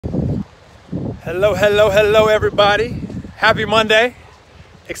Hello, hello, hello everybody. Happy Monday.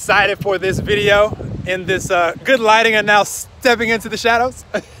 Excited for this video in this good lighting and now stepping into the shadows.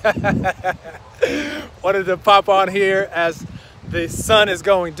 Wanted to pop on here as the sun is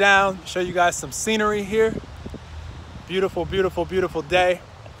going down, show you guys some scenery here. Beautiful, beautiful, beautiful day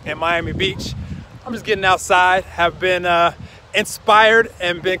in Miami Beach. I'm just getting outside, have been inspired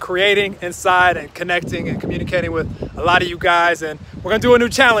and been creating inside and connecting and communicating with a lot of you guys, and we're gonna do a new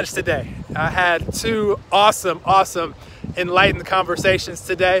challenge today. I had two awesome enlightened conversations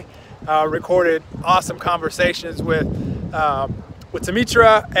today. Recorded awesome conversations with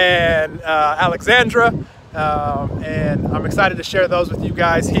Tamitra and Alexandra, and I'm excited to share those with you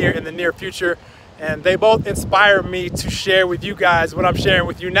guys here in the near future. And they both inspire me to share with you guys what I'm sharing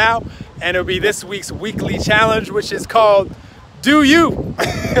with you now, and it'll be this week's weekly challenge, which is called Do You.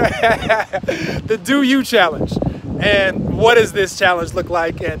 The Do You challenge. And what does this challenge look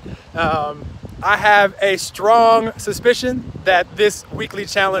like? And I have a strong suspicion that this weekly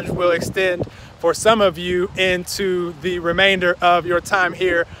challenge will extend for some of you into the remainder of your time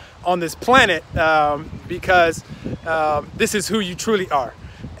here on this planet, because this is who you truly are.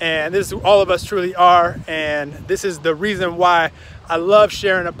 And this is who all of us truly are. And this is the reason why I love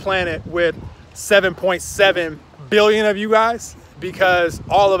sharing a planet with 7.7 billion of you guys, because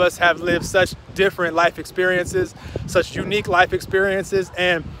all of us have lived such different life experiences, such unique life experiences.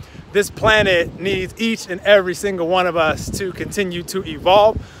 And this planet needs each and every single one of us to continue to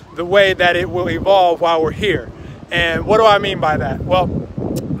evolve the way that it will evolve while we're here. And what do I mean by that? Well,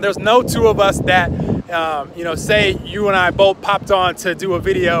 there's no two of us that, say you and I both popped on to do a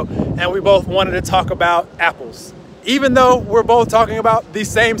video and we both wanted to talk about apples. Even though we're both talking about the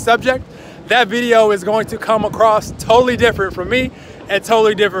same subject, that video is going to come across totally different from me and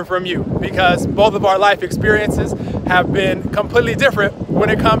totally different from you, because both of our life experiences have been completely different when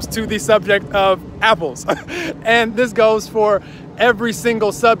it comes to the subject of apples. And this goes for every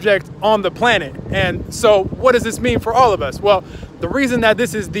single subject on the planet. And so what does this mean for all of us? Well, the reason that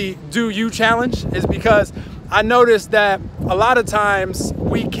this is the Do You challenge is because I noticed that a lot of times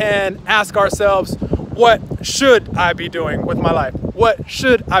we can ask ourselves, what should I be doing with my life? What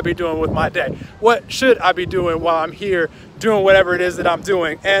should I be doing with my day? What should I be doing while I'm here doing whatever it is that I'm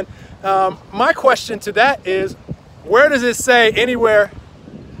doing? And my question to that is, where does it say anywhere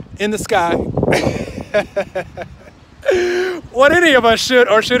in the sky what any of us should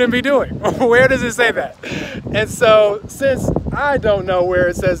or shouldn't be doing? Where does it say that? And so since I don't know where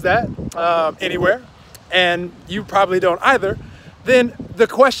it says that anywhere, and you probably don't either, then the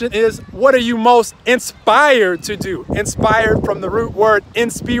question is, what are you most inspired to do? Inspired from the root word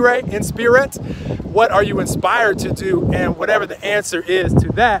inspire. What are you inspired to do? And whatever the answer is to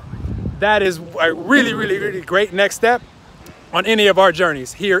that, that is a really, really, really great next step on any of our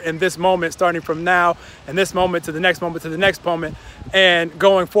journeys here in this moment, starting from now and this moment to the next moment to the next moment, and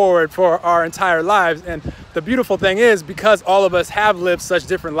going forward for our entire lives. And the beautiful thing is, because all of us have lived such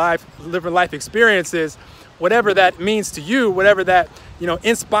different life experiences, whatever that means to you, whatever that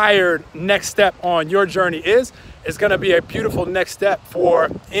inspired next step on your journey is going to be a beautiful next step for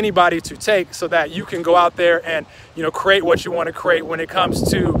anybody to take, so that you can go out there and create what you want to create when it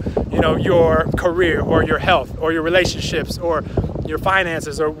comes to your career or your health or your relationships or your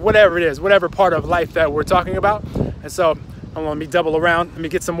finances or whatever it is, whatever part of life that we're talking about. And so let me double around, let me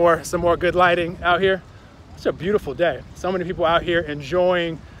get some more good lighting out here. It's a beautiful day. So many people out here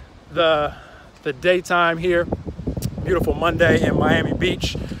enjoying the daytime here. Beautiful Monday in Miami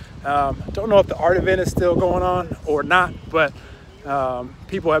Beach. Don't know if the art event is still going on or not, but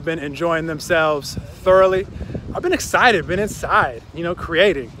people have been enjoying themselves thoroughly. I've been excited, been inside,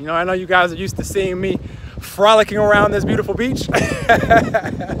 creating. I know you guys are used to seeing me frolicking around this beautiful beach,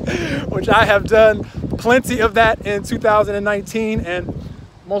 which I have done plenty of that in 2019, and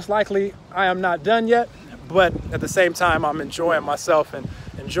most likely I am not done yet. But at the same time, I'm enjoying myself and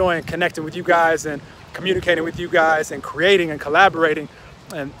enjoying connecting with you guys and communicating with you guys and creating and collaborating.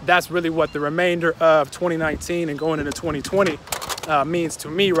 And that's really what the remainder of 2019 and going into 2020 means to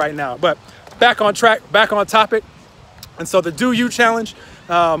me right now. But back on track, back on topic. And so the Do You challenge,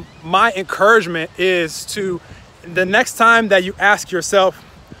 my encouragement is to, the next time that you ask yourself,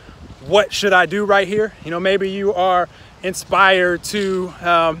 what should I do right here? Maybe you are inspired to,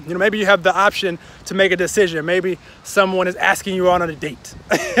 maybe you have the option to make a decision. Maybe someone is asking you on a date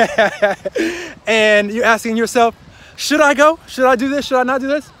and you're asking yourself, should I go? Should I do this? Should I not do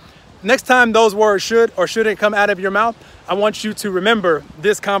this? Next time those words should or shouldn't come out of your mouth, I want you to remember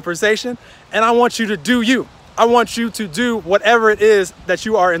this conversation, and I want you to do you. I want you to do whatever it is that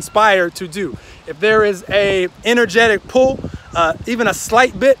you are inspired to do. If there is a energetic pull, even a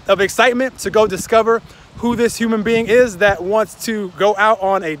slight bit of excitement to go discover who this human being is that wants to go out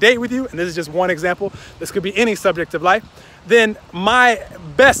on a date with you, and this is just one example, this could be any subject of life, then my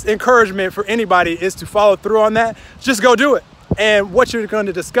best encouragement for anybody is to follow through on that. Just go do it. And what you're going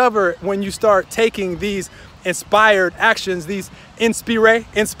to discover when you start taking these inspired actions, these in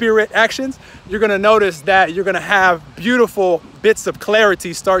spirit actions, you're going to notice that you're going to have beautiful bits of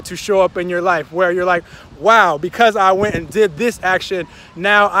clarity start to show up in your life where you're like, wow, because I went and did this action,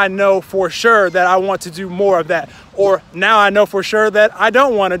 now I know for sure that I want to do more of that. Or now I know for sure that I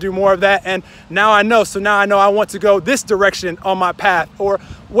don't want to do more of that. And now I know, so now I know I want to go this direction on my path or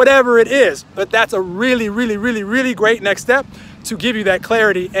whatever it is. But that's a really, really, really, really great next step to give you that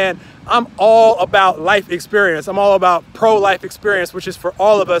clarity. And I'm all about life experience. I'm all about pro-life experience, which is for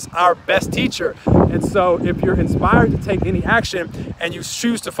all of us our best teacher. And so if you're inspired to take any action and you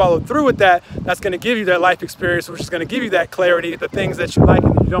choose to follow through with that, that's going to give you that life experience, which is going to give you that clarity, the things that you like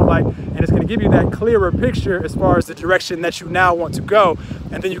and you don't like, and it's going to give you that clearer picture as far as the direction that you now want to go.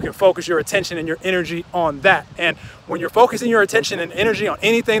 And then you can focus your attention and your energy on that. And when you're focusing your attention and energy on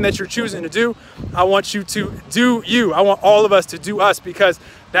anything that you're choosing to do, I want you to do you. I want all of us to do us, because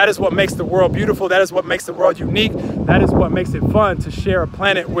that is what makes the world beautiful. That is what makes the world unique. That is what makes it fun to share a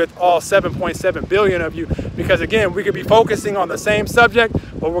planet with all 7.7 billion of you. Because again, we could be focusing on the same subject,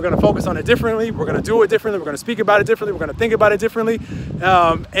 but we're going to focus on it differently. We're going to do it differently. We're going to speak about it differently. We're going to think about it differently.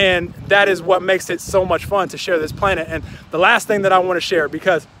 And that is what makes it so much fun to share this planet. And the last thing that I want to share,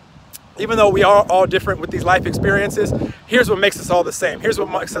 because even though we are all different with these life experiences, here's what makes us all the same. Here's what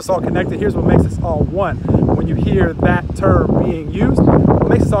makes us all connected. Here's what makes us all one. When you hear that term being used, what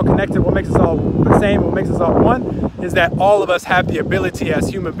makes us all connected, what makes us all the same, what makes us all one, is that all of us have the ability as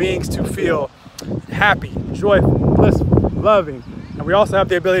human beings to feel happy, joyful, blissful, loving. And we also have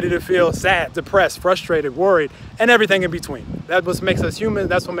the ability to feel sad, depressed, frustrated, worried, and everything in between. That's what makes us human.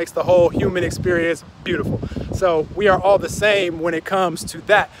 That's what makes the whole human experience beautiful. So we are all the same when it comes to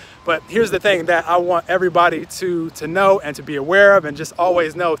that. But here's the thing that I want everybody to know and to be aware of, and just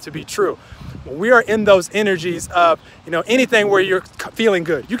always know to be true. When we are in those energies of, anything where you're feeling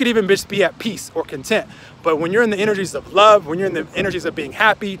good, you could even just be at peace or content. But when you're in the energies of love, when you're in the energies of being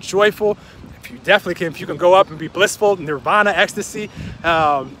happy, joyful, if you can go up and be blissful, nirvana, ecstasy,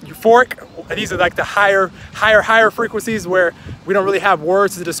 euphoric. These are like the higher frequencies where we don't really have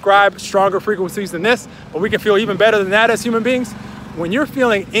words to describe stronger frequencies than this, but we can feel even better than that as human beings. When you're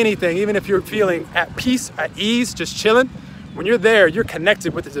feeling anything, even if you're feeling at peace, at ease, just chilling, when you're there, you're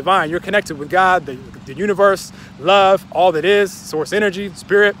connected with the divine. You're connected with God, the universe, love, all that is, source energy,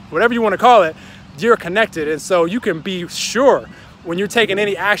 spirit, whatever you want to call it, you're connected. And so you can be sure when you're taking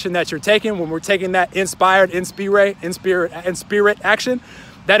any action that you're taking, when we're taking that inspired, in spirit action,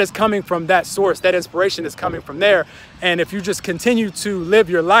 that is coming from that source. That inspiration is coming from there. And if you just continue to live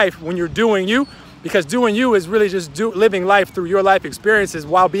your life when you're doing you, because doing you is really just living life through your life experiences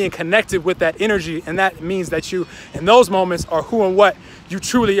while being connected with that energy. And that means that you, in those moments, are who and what you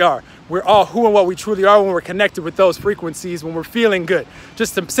truly are. We're all who and what we truly are when we're connected with those frequencies, when we're feeling good.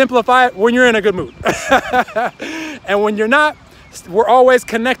 Just to simplify it, when you're in a good mood. And when you're not, we're always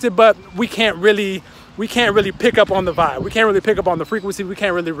connected, but we can't really pick up on the vibe. We can't really pick up on the frequency. We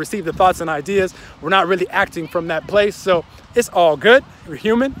can't really receive the thoughts and ideas. We're not really acting from that place. So it's all good. You're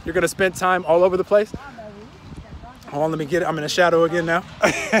human. You're going to spend time all over the place. Hold on, let me get it. I'm in a shadow again now.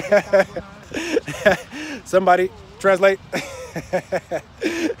 Somebody translate. That's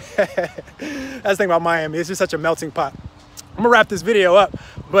the thing about Miami. It's just such a melting pot. I'm gonna wrap this video up,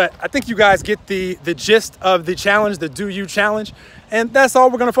 but I think you guys get the gist of the challenge, the Do You challenge, and that's all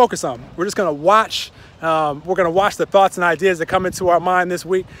we're gonna focus on. We're just gonna watch. We're gonna watch the thoughts and ideas that come into our mind this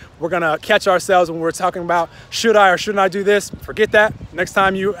week. We're gonna catch ourselves when we're talking about should I or shouldn't I do this. Forget that. Next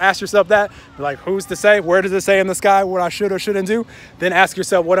time you ask yourself that, you're like, who's to say? Where does it say in the sky what I should or shouldn't do? Then ask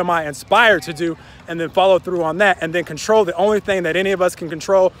yourself, what am I inspired to do? And then follow through on that, and then control. The only thing that any of us can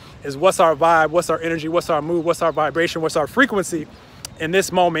control is what's our vibe, what's our energy, what's our mood, what's our vibration, what's our frequency in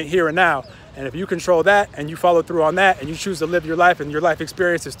this moment, here and now. And if you control that and you follow through on that and you choose to live your life and your life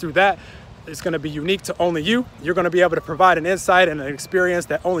experiences through that, it's going to be unique to only you. You're going to be able to provide an insight and an experience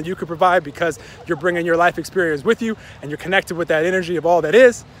that only you could provide, because you're bringing your life experience with you and you're connected with that energy of all that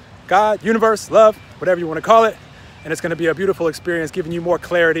is, God, universe, love, whatever you want to call it. And it's going to be a beautiful experience, giving you more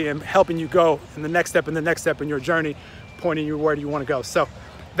clarity and helping you go in the next step in your journey, pointing you where do you want to go. So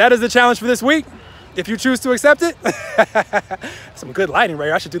that is the challenge for this week. If you choose to accept it, some good lighting right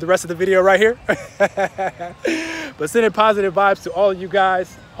here. I should do the rest of the video right here. But sending positive vibes to all of you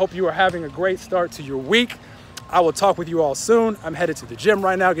guys. Hope you are having a great start to your week. I will talk with you all soon. I'm headed to the gym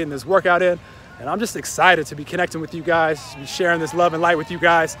right now, getting this workout in. And I'm just excited to be connecting with you guys, to be sharing this love and light with you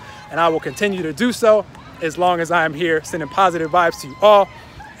guys. And I will continue to do so as long as I am here, sending positive vibes to you all.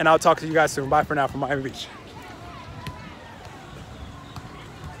 And I'll talk to you guys soon. Bye for now from Miami Beach.